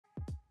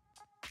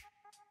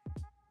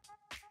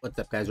What's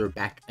up, guys? We're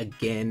back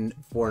again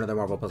for another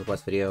Marvel Puzzle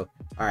Quest video.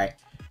 All right,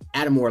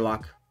 Adam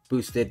Warlock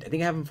boosted. I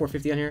think I have him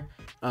 450 on here.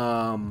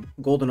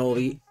 Golden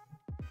Oldie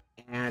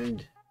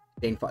and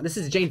Jane. This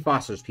is Jane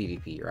Foster's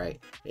PvP, right?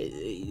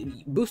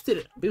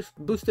 Boosted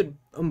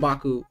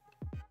M'Baku.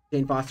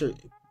 Jane Foster,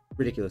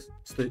 ridiculous,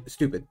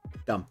 stupid,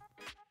 dumb,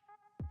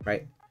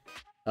 right?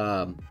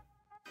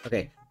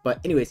 Okay,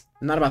 but anyways,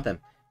 not about them.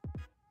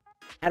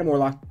 Adam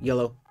Warlock,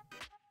 yellow,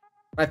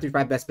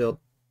 535 best build.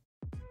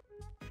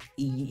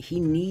 He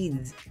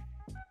needs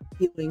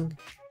healing.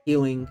 He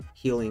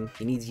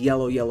needs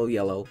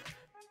yellow.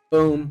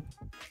 Boom.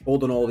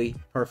 Golden Oldie.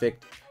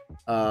 Perfect.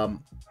 I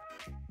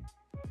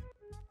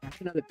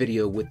have another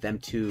video with them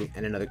two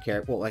and another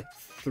character. Well, like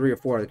 3 or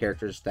 4 other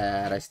characters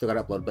that I still got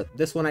to upload. But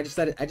this one, I just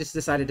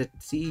decided to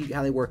see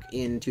how they work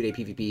in 2-day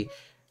PvP.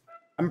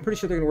 I'm pretty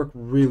sure they're gonna work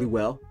really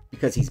well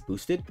because he's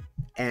boosted,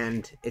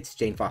 and it's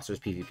Jane Foster's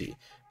PvP,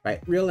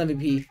 right? Real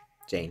MVP,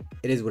 Jane.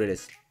 It is what it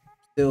is.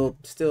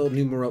 Still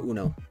numero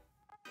uno.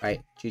 Right,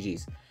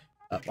 GG's.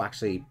 Well,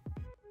 actually,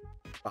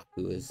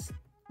 Baku is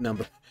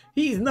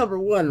he's number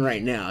 1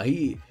 right now.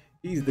 He's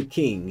the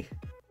king.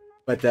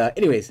 But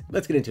anyways,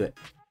 let's get into it.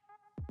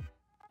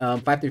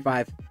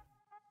 535,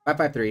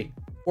 553,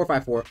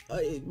 454.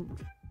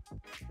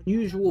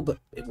 Unusual, but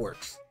it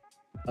works.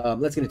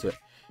 Let's get into it.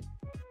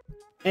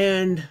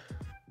 And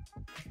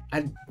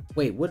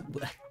wait,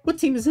 what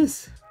team is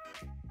this?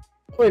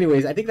 Oh,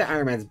 anyways, I think that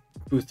Iron Man's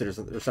boosted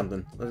or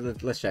something.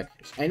 Let's check.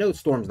 I know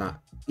Storm's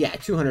not. Yeah,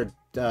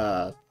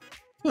 200k.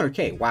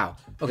 Wow.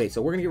 Okay,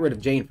 so we're gonna get rid of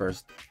Jane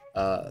first.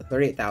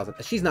 38,000.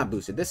 She's not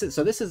boosted. This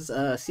is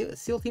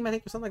SEAL team, I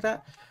think, or something like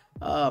that.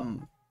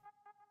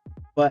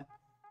 But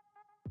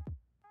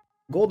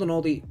Golden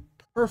Oldie,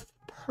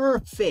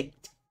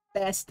 perfect,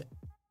 best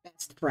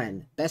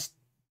friend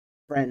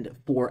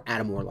for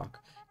Adam Warlock.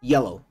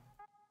 Yellow.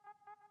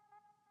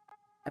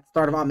 At the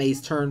start of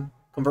Ame's turn,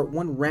 convert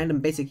one random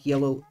basic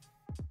yellow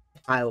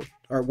tile,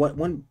 or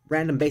one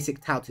random basic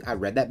tile to, I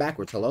read that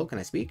backwards. Hello, can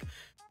I speak?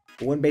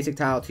 One basic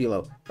tile to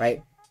yellow,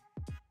 right?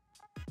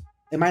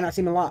 It might not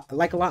seem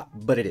like a lot,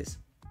 but it is.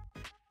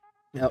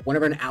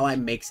 Whenever an ally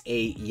makes a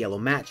yellow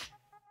match,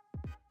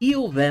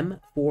 heal them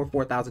for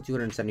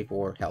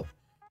 4,274 health.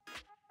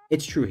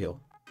 It's true heal.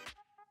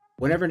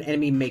 Whenever an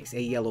enemy makes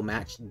a yellow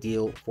match,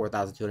 deal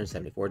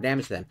 4,274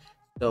 damage to them.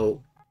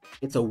 So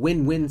it's a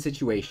win-win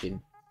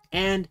situation.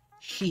 And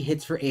she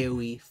hits for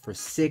AoE for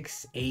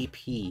 6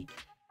 AP.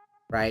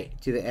 Right?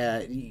 To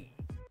the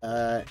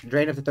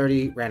drain up to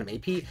 30 random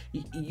AP.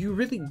 You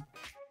really,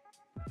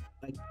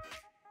 like,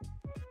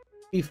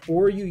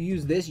 before you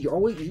use this,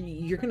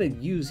 you're gonna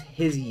use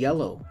his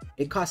yellow.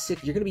 It costs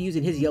 6. You're gonna be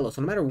using his yellow.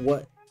 So no matter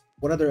what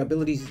other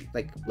abilities,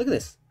 like, look at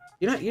this.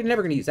 You're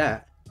never gonna use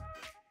that.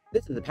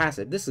 This is the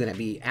passive. This is gonna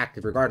be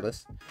active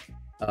regardless.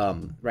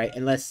 Right?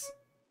 Unless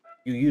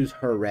you use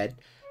her red.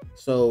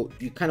 So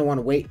you kind of want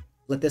to wait.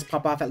 Let this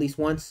pop off at least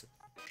once.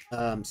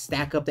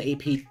 Stack up the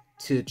AP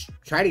to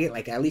try to get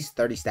like at least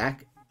 30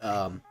 stack.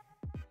 And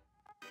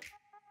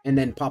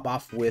then pop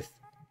off with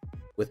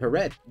her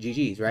red.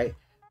 GG's, right?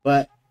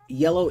 But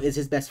yellow is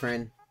his best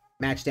friend.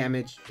 Match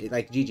damage,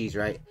 like GG's,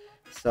 right?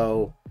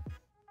 So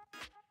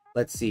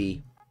let's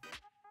see.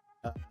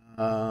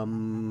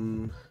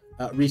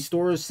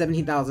 Restores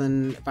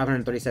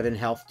 17,537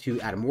 health to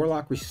Adam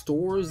Warlock.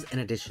 Restores an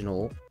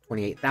additional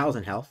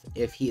 28,000 health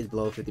if he is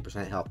below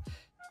 50% health.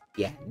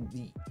 Yeah,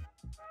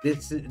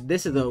 this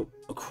is a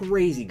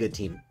crazy good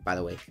team, by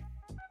the way.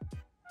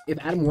 If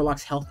Adam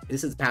Warlock's health,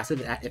 this is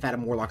passive, if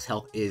Adam Warlock's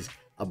health is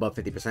above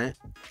 50%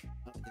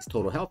 of his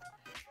total health,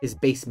 his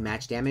base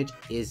match damage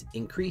is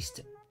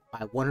increased by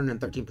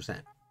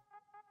 113%.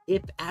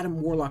 If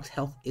Adam Warlock's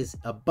health is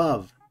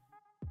above,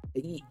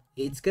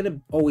 it's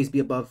gonna always be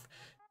above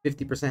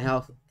 50%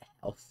 health,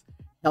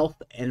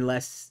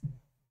 unless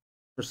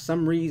for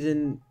some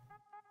reason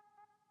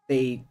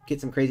they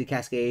get some crazy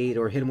cascade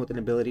or hit him with an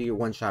ability or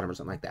one-shot him or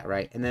something like that,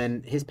 right? And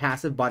then his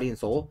passive, Body and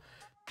Soul,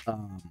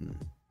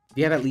 if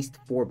you have at least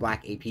 4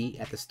 black AP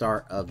at the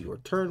start of your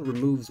turn,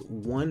 removes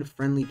 1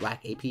 friendly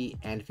black AP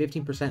and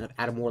 15% of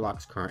Adam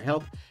Warlock's current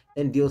health,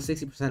 then deals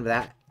 60% of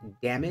that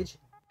damage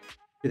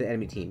to the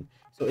enemy team.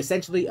 So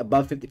essentially,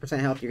 above 50%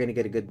 health, you're going to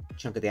get a good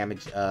chunk of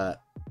damage from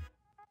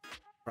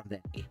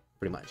the enemy,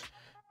 pretty much.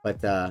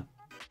 But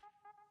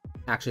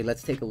actually,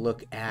 let's take a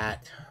look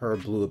at her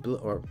blue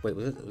ability. Or wait,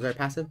 was that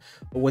passive?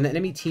 But when the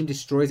enemy team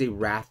destroys a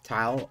Wrath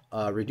tile,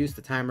 reduce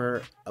the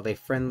timer of a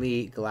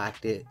friendly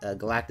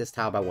Galactus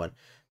tile by 1.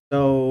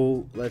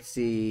 So let's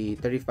see,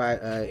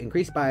 35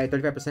 increased by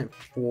 35%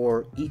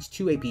 for each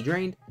 2 AP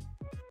drained.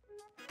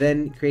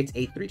 Then creates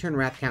a 3-turn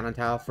Wrath countdown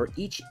tile for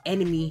each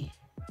enemy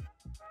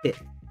hit,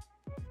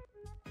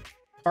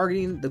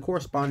 targeting the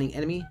corresponding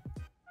enemy.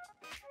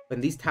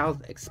 When these tiles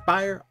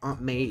expire,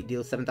 Aunt May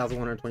deals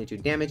 7,122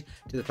 damage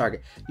to the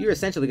target. You're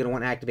essentially going to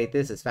want to activate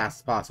this as fast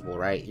as possible,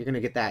 right? You're going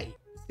to get that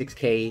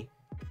 6k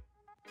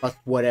plus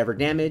whatever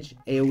damage,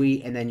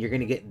 AoE, and then you're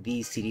going to get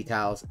these CD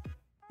tiles.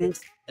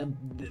 This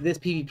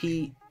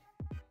PvP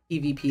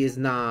is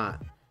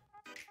not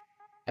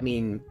I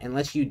mean,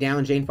 unless you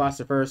down Jane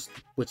Foster first,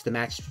 which the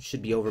match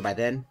should be over by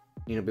then,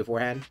 you know,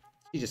 beforehand.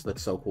 She just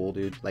looks so cool,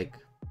 dude. Like,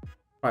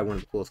 probably one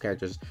of the coolest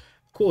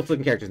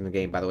looking characters in the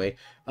game, by the way.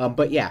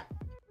 But yeah,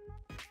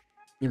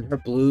 in her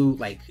blue,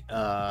 like,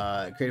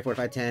 creative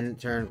 4510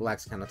 turn,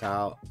 Galactus kind of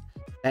tile.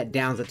 That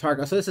downs the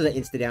target. So this is an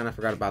insta down. I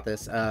forgot about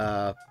this.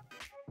 Downs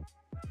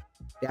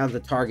the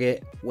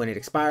target when it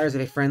expires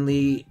if a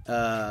friendly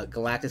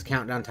Galactus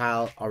countdown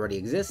tile already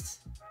exists.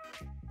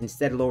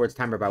 Instead, lowers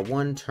timer by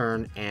 1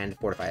 turn and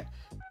fortify it.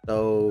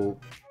 So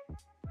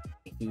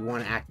if you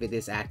want to activate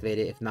this, activate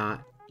it. If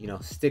not, you know,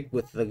 stick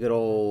with the good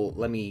old,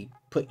 let me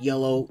put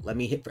yellow, let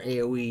me hit for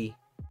AoE,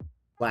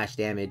 flash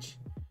damage.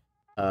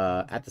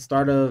 At the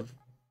start of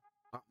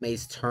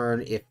May's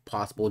turn, if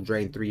possible,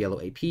 drain 3 yellow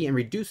AP and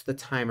reduce the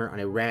timer on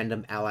a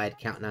random allied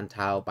countdown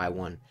tile by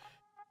 1.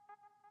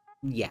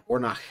 Yeah, we're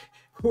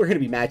going to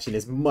be matching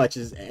as much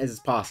as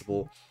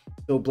possible.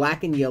 So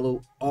black and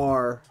yellow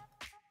are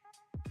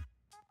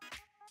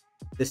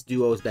this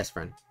duo's best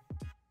friend.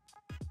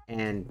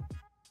 And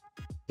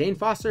Jane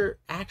Foster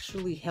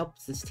actually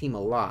helps this team a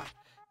lot.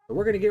 So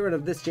we're going to get rid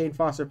of this Jane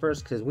Foster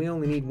first because we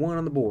only need 1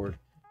 on the board.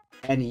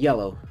 And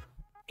yellow.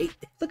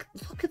 Look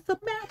at the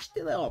match.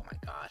 Oh my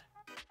god.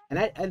 And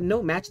I had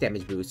no match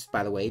damage boosts,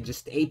 by the way.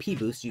 Just AP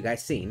boosts you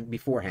guys seen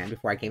beforehand,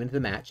 before I came into the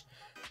match.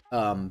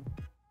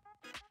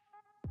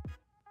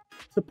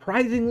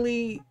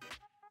 Surprisingly,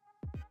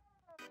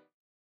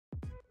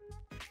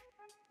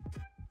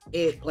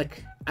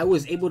 I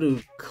was able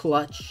to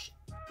clutch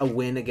a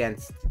win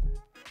against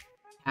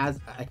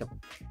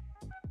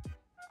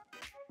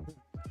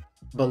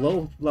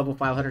below level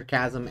 500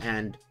 Chasm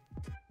and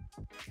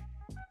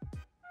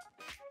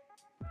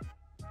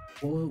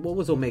what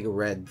was Omega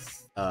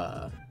Red's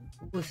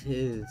what was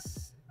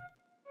his,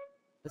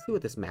 let's see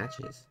what this match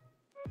is.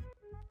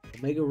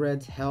 Omega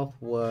Red's health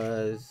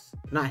was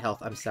not health,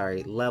 I'm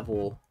sorry,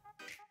 level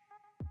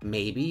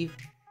maybe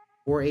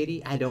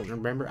 480. I don't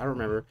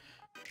remember.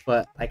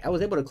 But like I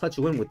was able to clutch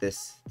a win with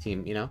this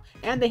team, you know?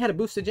 And they had a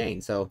boost to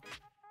Jane, so.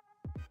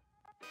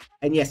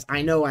 And yes,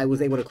 I know I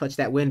was able to clutch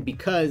that win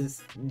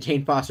because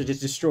Jane Foster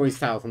just destroys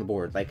tiles on the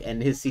board. Like,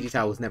 and his CD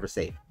tile was never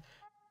safe.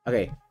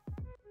 Okay.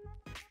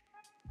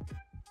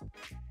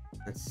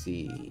 Let's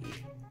see.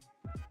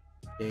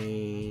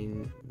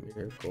 Jane,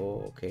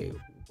 Miracle. Okay,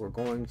 we're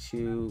going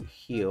to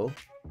heal.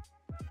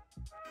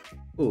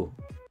 Ooh,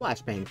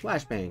 flashbang.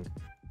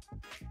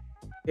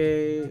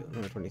 Okay,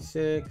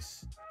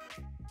 126.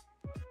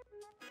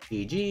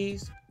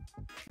 GG's.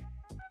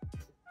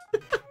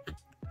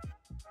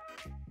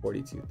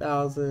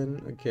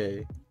 42,000. Okay.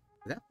 Is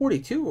that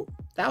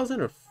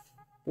 42,000 or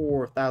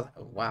 4,000?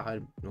 Wow.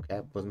 Okay,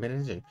 I wasn't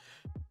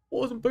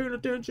paying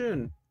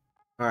attention.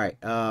 All right.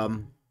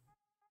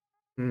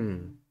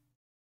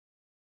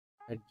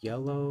 Red,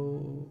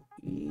 yellow.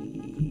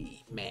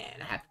 Man,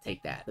 I have to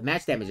take that. The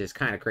match damage is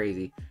kind of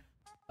crazy.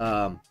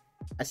 I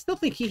still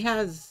think he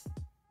has.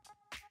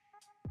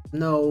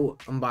 No,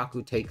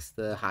 M'Baku takes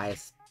the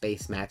highest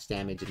base match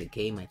damage in the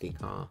game, I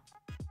think, huh?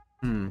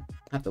 I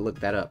have to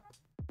look that up.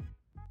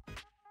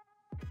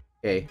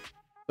 Okay,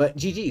 but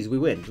GG's, we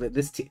win.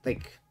 This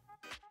like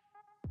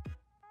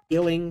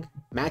healing,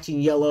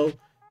 matching yellow,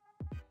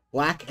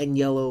 black and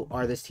yellow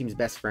are this team's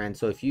best friend.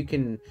 So if you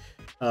can,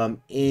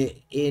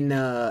 in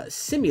a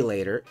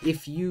simulator,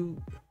 if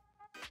you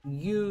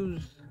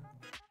use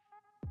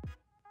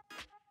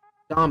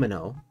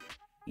Domino,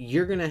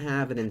 you're gonna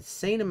have an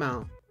insane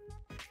amount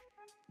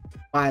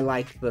by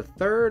like the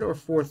 3rd or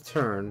 4th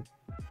turn,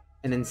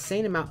 an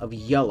insane amount of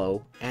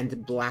yellow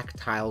and black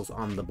tiles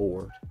on the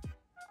board.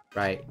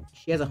 Right?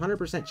 She has a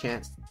 100%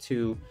 chance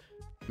to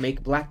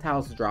make black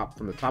tiles drop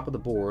from the top of the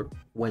board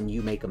when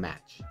you make a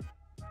match.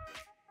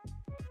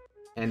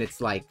 And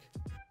it's like,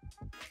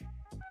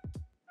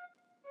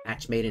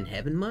 match made in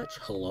heaven much?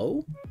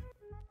 Hello?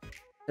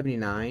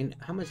 79.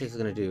 How much is it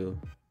gonna do?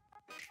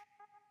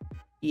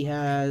 He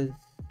has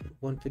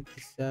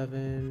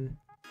 157.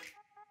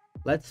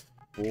 Let's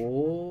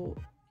full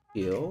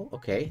heal.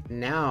 Okay,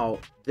 now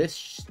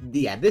this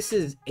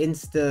is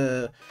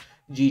insta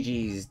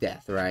GG's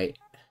death, right?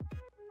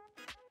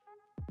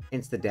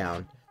 Insta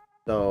down.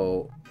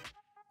 So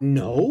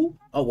no.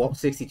 Oh well,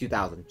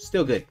 62,000.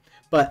 Still good.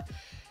 But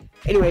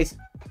anyways,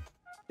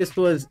 this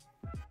was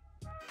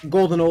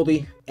Golden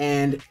Oldie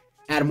and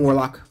Adam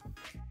Warlock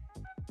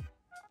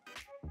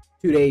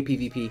 2-day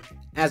PvP.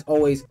 As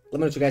always, let me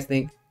know what you guys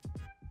think.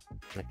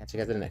 I'll catch you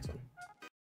guys in the next one.